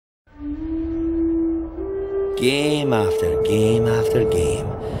Game after game after game,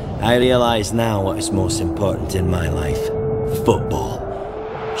 I realise now what is most important in my life. Football.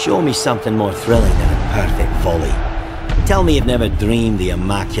 Show me something more thrilling than a perfect volley. Tell me you've never dreamed the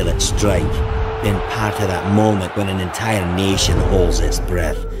immaculate strike, been part of that moment when an entire nation holds its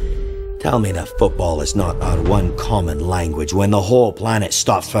breath. Tell me that football is not our one common language when the whole planet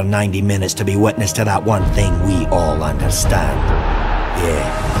stops for 90 minutes to be witness to that one thing we all understand.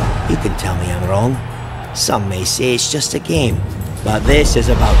 Yeah, you can tell me I'm wrong. Some may say it's just a game, but this is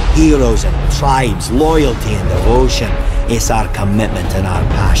about heroes and tribes, loyalty and devotion. It's our commitment and our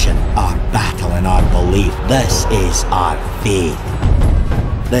passion, our battle and our belief. This is our faith.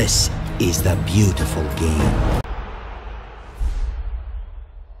 This is the beautiful game.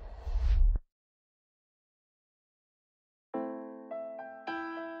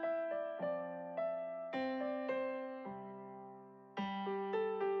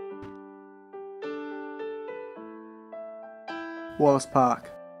 Wallace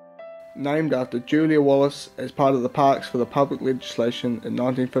Park. Named after Julia Wallace as part of the Parks for the Public legislation in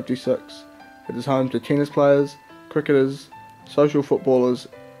 1956, it is home to tennis players, cricketers, social footballers,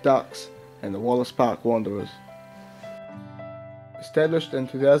 ducks and the Wallace Park Wanderers. Established in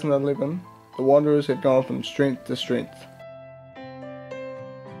 2011, the Wanderers have gone from strength to strength.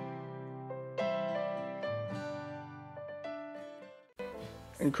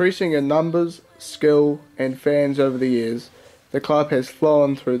 Increasing in numbers, skill and fans over the years, the club has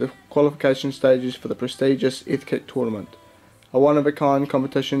flown through the qualification stages for the prestigious Ethnic tournament, a one-of-a-kind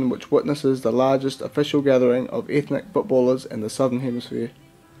competition which witnesses the largest official gathering of ethnic footballers in the Southern Hemisphere.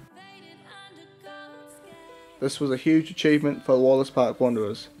 This was a huge achievement for the Wallace Park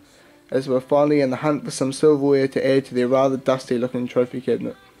Wanderers, as they were finally in the hunt for some silverware to add to their rather dusty-looking trophy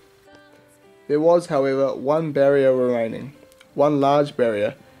cabinet. There was, however, one barrier remaining, one large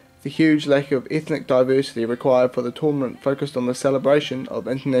barrier, the huge lack of ethnic diversity required for the tournament focused on the celebration of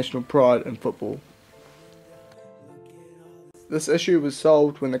international pride in football. This issue was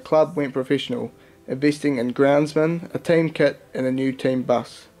solved when the club went professional, investing in groundsmen, a team kit and a new team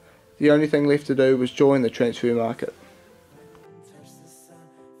bus. The only thing left to do was join the transfer market.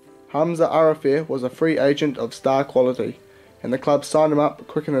 Hamzah Arafeh was a free agent of star quality, and the club signed him up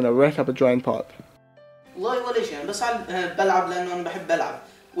quicker than a rat up a drain pipe. والله ولا شيء بس بلعب لأنه أنا بحب ألعب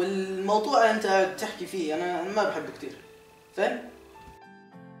والموضوع أنت تحكي فيه أنا ما بحبه كتير فاهم؟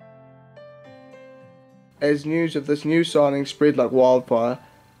 As news of this new signing spread like wildfire,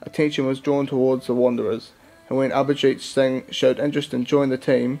 attention was drawn towards the Wanderers, and when Abijiit Singh showed interest in joining the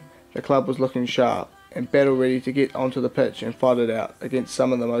team, the club was looking sharp and battle ready to get onto the pitch and fight it out against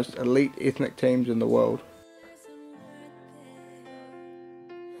some of the most elite ethnic teams in the world.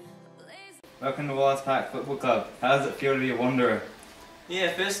 Welcome to Wallace Park Football Club. How does it feel to be a Wanderer? Yeah,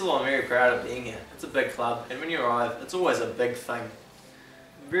 first of all, I'm very proud of being here. It's a big club, and when you arrive, it's always a big thing.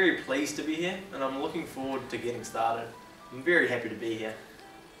 I'm very pleased to be here, and I'm looking forward to getting started. I'm very happy to be here.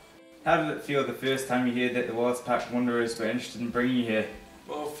 How did it feel the first time you heard that the Wallace Park Wanderers were interested in bringing you here?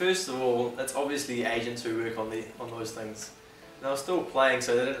 Well, first of all, it's obviously the agents who work on those things. And I was still playing,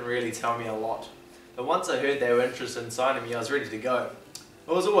 so they didn't really tell me a lot. But once I heard they were interested in signing me, I was ready to go.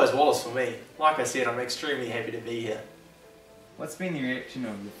 It was always Wallace for me. Like I said, I'm extremely happy to be here. What's been the reaction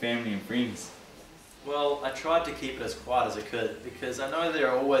of your family and friends? Well, I tried to keep it as quiet as I could because I know there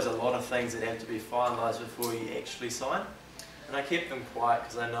are always a lot of things that have to be finalised before you actually sign. And I kept them quiet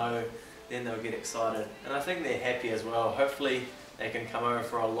because I know then they'll get excited. And I think they're happy as well. Hopefully they can come over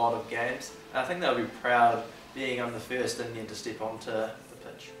for a lot of games. And I think they'll be proud being I'm the first Indian to step onto the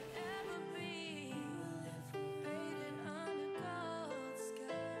pitch.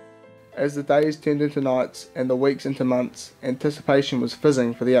 As the days turned into nights and the weeks into months, anticipation was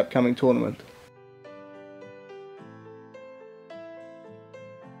fizzing for the upcoming tournament.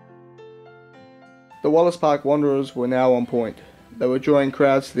 The Wallace Park Wanderers were now on point. They were drawing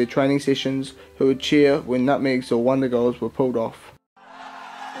crowds to their training sessions who would cheer when nutmegs or wonder goals were pulled off.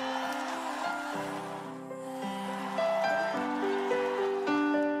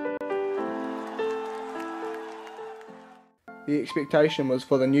 The expectation was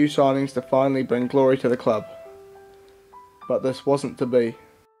for the new signings to finally bring glory to the club. But this wasn't to be.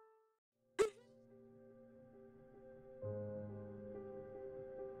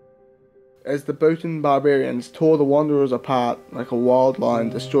 As the Bhutan barbarians tore the Wanderers apart like a wild lion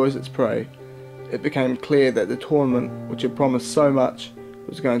destroys its prey, it became clear that the tournament, which had promised so much,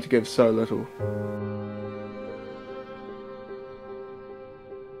 was going to give so little.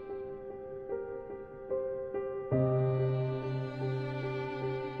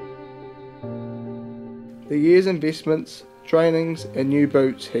 The year's investments, trainings and new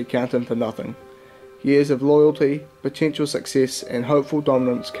boots had counted for nothing. Years of loyalty, potential success and hopeful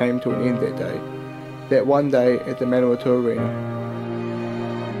dominance came to an end that day. That one day at the Manawatu Arena.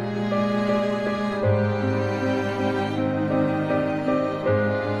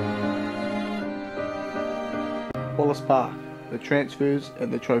 Wallace Park, the transfers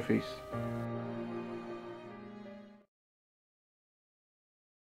and the trophies.